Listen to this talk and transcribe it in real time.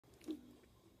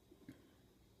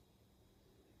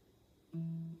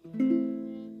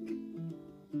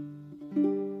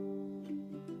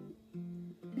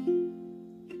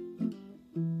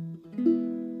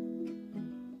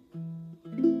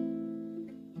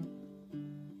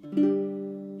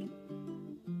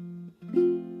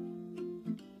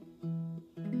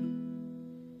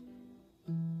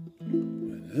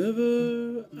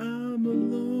Whenever I'm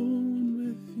alone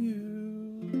with you,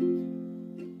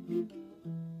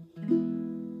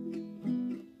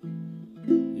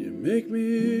 you make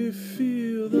me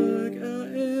feel like I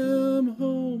am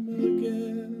home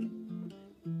again.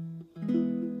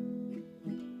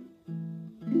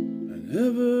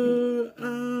 Whenever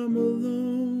I'm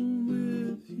alone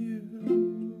with you,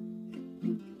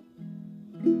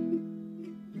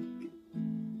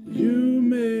 you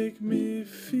make me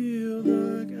feel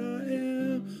like I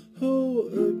am whole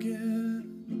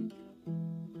again.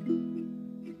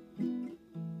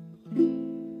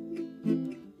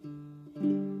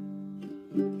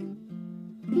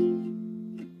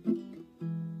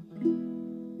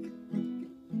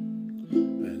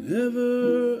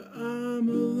 Whenever I'm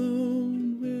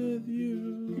alone with you,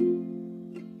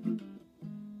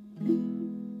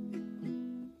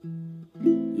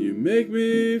 you make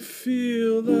me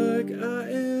feel like I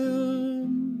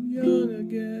am young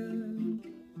again.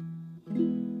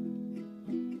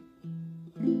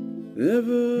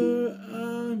 Whenever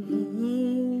I'm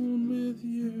alone with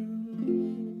you,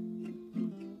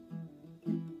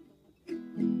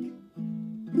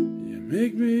 you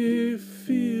make me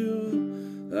feel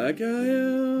like I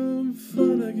am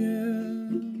fun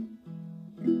again.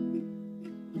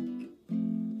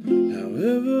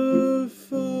 However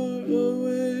far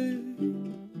away,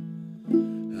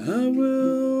 I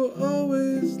will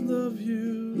always love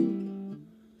you.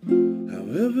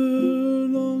 However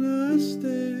long I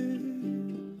stay,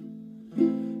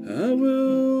 I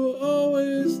will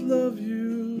always love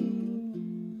you.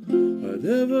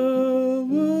 Whatever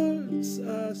words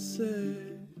I say,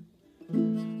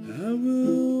 I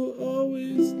will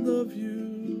always love you.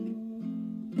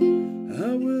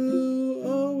 I will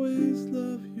always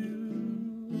love you.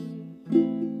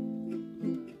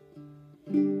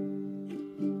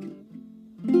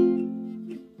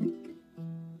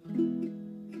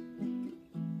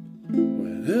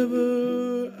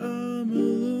 Whenever I'm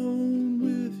alone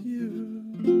with you,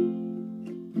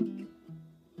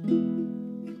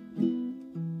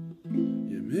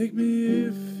 you make me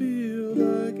feel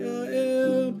like I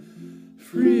am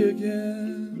free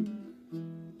again.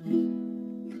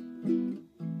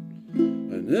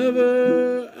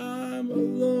 Whenever I'm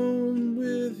alone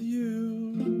with you,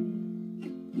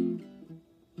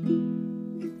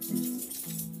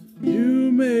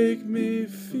 you make me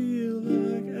feel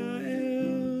like I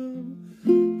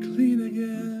am clean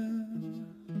again.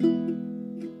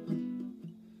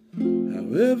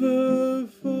 However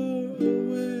far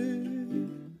away,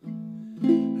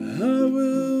 I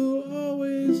will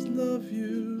always love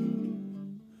you.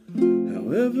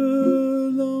 However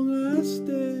long I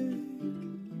stay,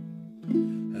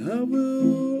 I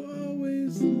will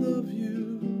always love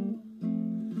you.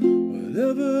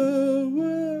 Whatever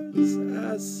words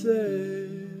I say,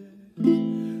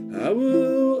 I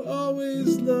will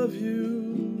always love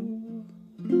you.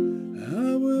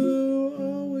 I will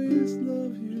always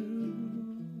love you.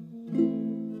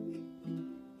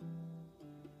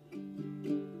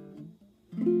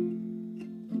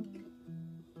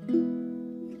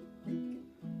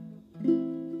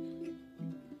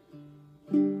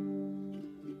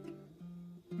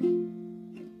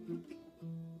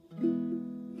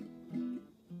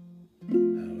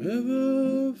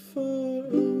 However far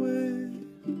away,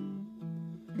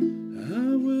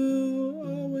 I will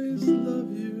always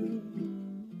love you.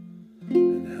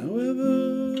 And however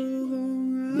long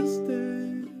I stay,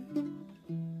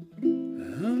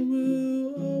 I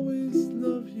will always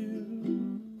love you.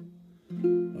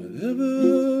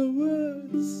 Whatever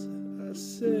words I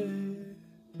say,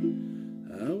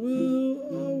 I will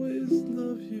always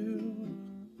love you.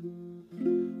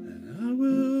 And I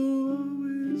will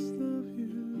always love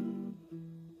you.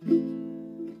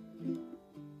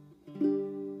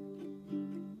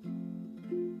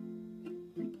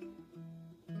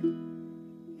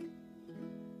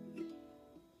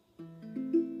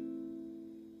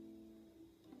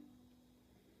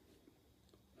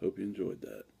 Hope you enjoyed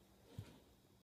that.